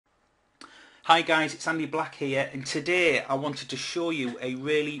Hi guys, it's Andy Black here, and today I wanted to show you a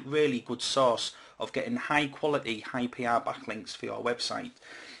really good source of getting high quality, high PR backlinks for your website.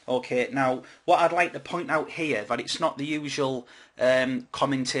 Okay, now what I'd like to point out here that it's not the usual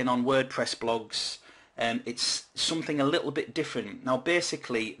commenting on WordPress blogs. It's something a little bit different. Now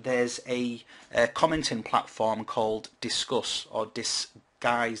basically there's a commenting platform called Discuss, or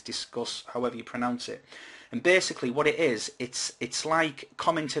Discuss, however you pronounce it. And basically what it is, it's like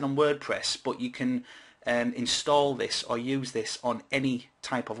commenting on WordPress, but you can install this or use this on any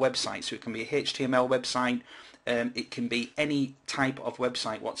type of website. So it can be a HTML website, it can be any type of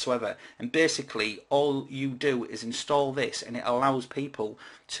website whatsoever. And basically all you do is install this, and it allows people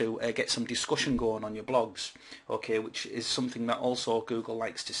to get some discussion going on your blogs, okay, which is something that also Google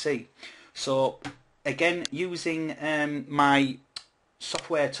likes to see. So again, using my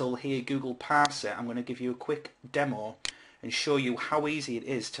software tool here, Google Parser, I'm going to give you a quick demo and show you how easy it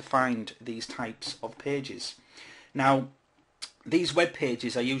is to find these types of pages. Now, these web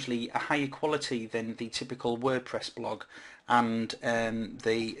pages are usually a higher quality than the typical WordPress blog, and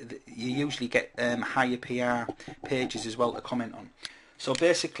you usually get higher PR pages as well to comment on. So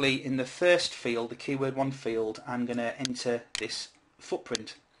basically, in the first field, the keyword 1 field, I'm going to enter this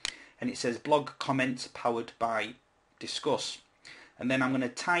footprint, and it says blog comments powered by Discuss. And then I'm going to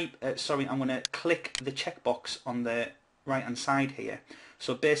type, I'm going to click the checkbox on the right hand side here.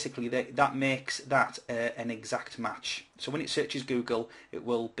 So basically that makes that an exact match. So when it searches Google, it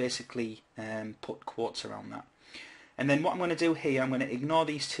will basically put quotes around that. And then what I'm going to do here, I'm going to ignore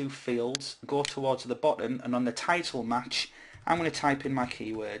these two fields, go towards the bottom, and on the title match, I'm going to type in my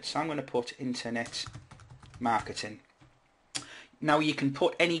keyword. So I'm going to put internet marketing. Now you can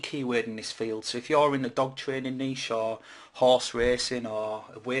put any keyword in this field, so if you're in the dog training niche or horse racing or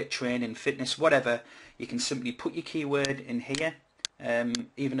weight training, fitness, whatever, you can simply put your keyword in here,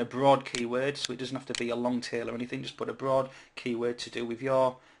 even a broad keyword, so it doesn't have to be a long tail or anything, just put a broad keyword to do with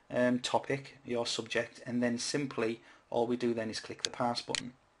your topic, your subject, and then simply all we do then is click the parse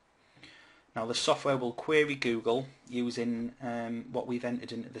button. Now the software will query Google using what we've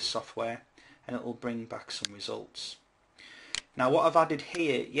entered into the software, and it will bring back some results. Now what I've added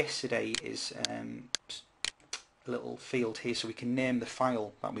here yesterday is a little field here so we can name the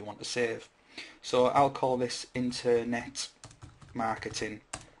file that we want to save. So I'll call this internet marketing.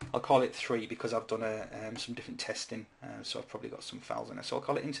 I'll call it 3 because I've done some different testing, so I've probably got some files in there. So I'll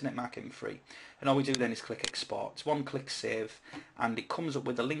call it internet marketing 3. And all we do then is click export. It's one click save, and it comes up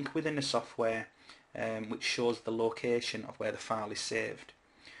with a link within the software which shows the location of where the file is saved.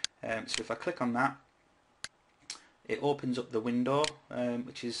 So if I click on that, it opens up the window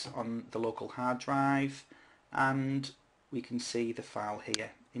which is on the local hard drive, and we can see the file here,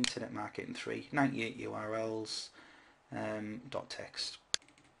 internet marketing 3, 98 URLs .text.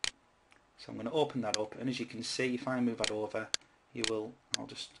 So I'm going to open that up, and as you can see, if I move that over, I'll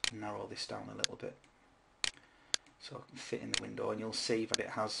just narrow this down a little bit so it can fit in the window, and you'll see that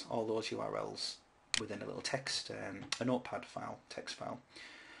it has all those URLs within a little text, a notepad file, text file.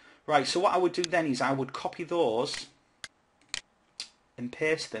 Right, so what I would do then is I would copy those and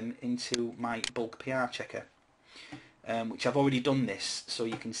paste them into my bulk PR checker, which I've already done this, so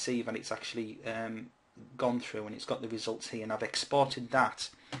you can see that it's actually gone through and it's got the results here, and I've exported that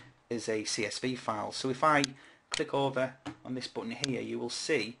as a CSV file. So if I click over on this button here, you will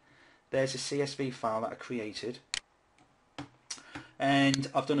see there's a CSV file that I created, and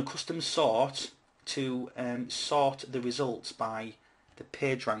I've done a custom sort to sort the results by the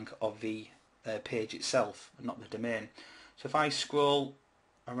page rank of the page itself, not the domain. So if I scroll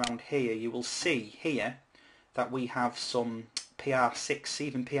around here, you will see here that we have some PR6,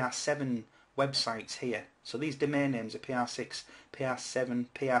 even PR7 websites here. So these domain names are PR6, PR7,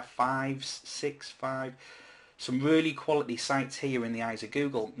 PR5, 6, 5. Some really quality sites here in the eyes of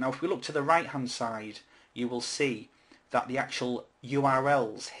Google. Now if we look to the right hand side, you will see that the actual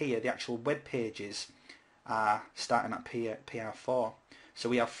URLs here, the actual web pages, are starting at PR4. So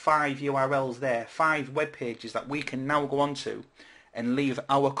we have 5 URLs there, 5 web pages that we can now go on to and leave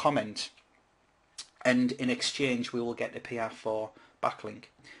our comment, and in exchange we will get the PR4 backlink.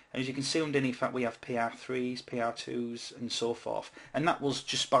 And as you can see underneath that, we have PR3s, PR2s and so forth, and that was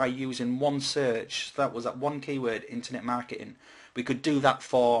just by using one search. So that was that one keyword, internet marketing. We could do that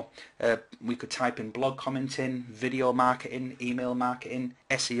for, we could type in blog commenting, video marketing, email marketing,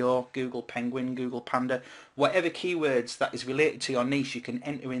 SEO, Google Penguin, Google Panda, whatever keywords that is related to your niche, you can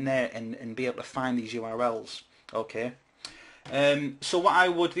enter in there and be able to find these URLs. Okay. So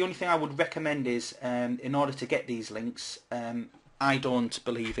the only thing I would recommend is, in order to get these links, I don't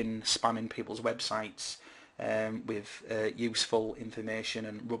believe in spamming people's websites. with useful information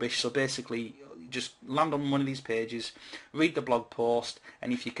and rubbish. So basically, just land on one of these pages, read the blog post,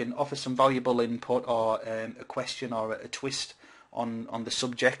 and if you can offer some valuable input or a question or a twist on the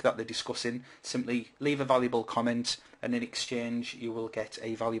subject that they're discussing, simply leave a valuable comment, and in exchange you will get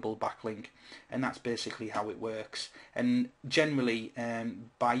a valuable backlink. And that's basically how it works. And generally,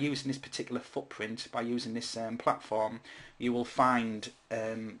 by using this particular footprint, by using this platform, you will find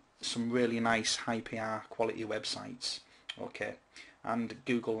some really nice high PR quality websites. Okay, and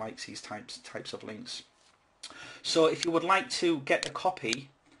Google likes these types of links. So if you would like to get a copy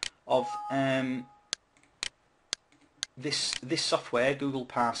of this software, Google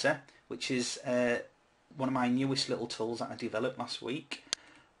Parser, which is one of my newest little tools that I developed last week,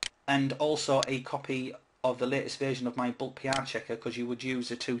 and also a copy of the latest version of my bulk PR checker, because you would use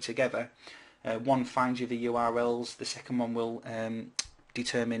the two together. One finds you the URLs, the second one will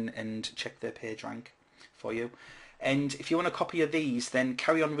determine and check their page rank for you. And if you want a copy of these, then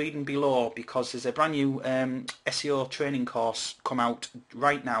carry on reading below, because there's a brand new SEO training course come out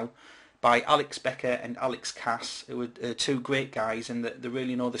right now by Alex Becker and Alex Cass, who are two great guys, and they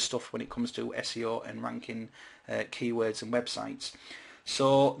really know the stuff when it comes to SEO and ranking keywords and websites.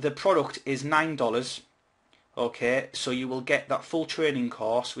 So the product is $9. Okay, so you will get that full training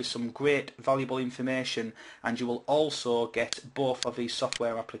course with some great valuable information, and you will also get both of these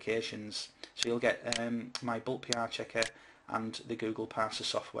software applications. So you'll get my bulk PR checker and the Google Parser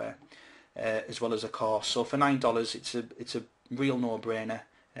software, as well as a course. So for $9, it's a real no-brainer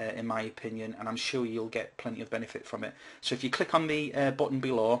in my opinion, and I'm sure you'll get plenty of benefit from it. So if you click on the button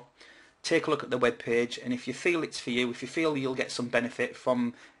below, take a look at the web page, and if you feel it's for you, if you feel you'll get some benefit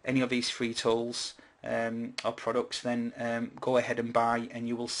from any of these free tools or products, then go ahead and buy, and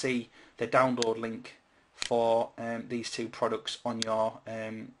you will see the download link for these two products on your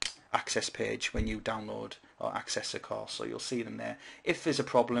access page when you download or access a course. So you'll see them there. If there's a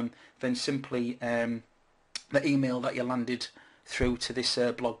problem, then simply the email that you landed through to this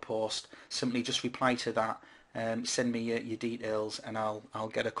blog post, simply just reply to that, send me your details, and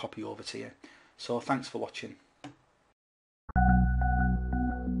I'll get a copy over to you. So thanks for watching.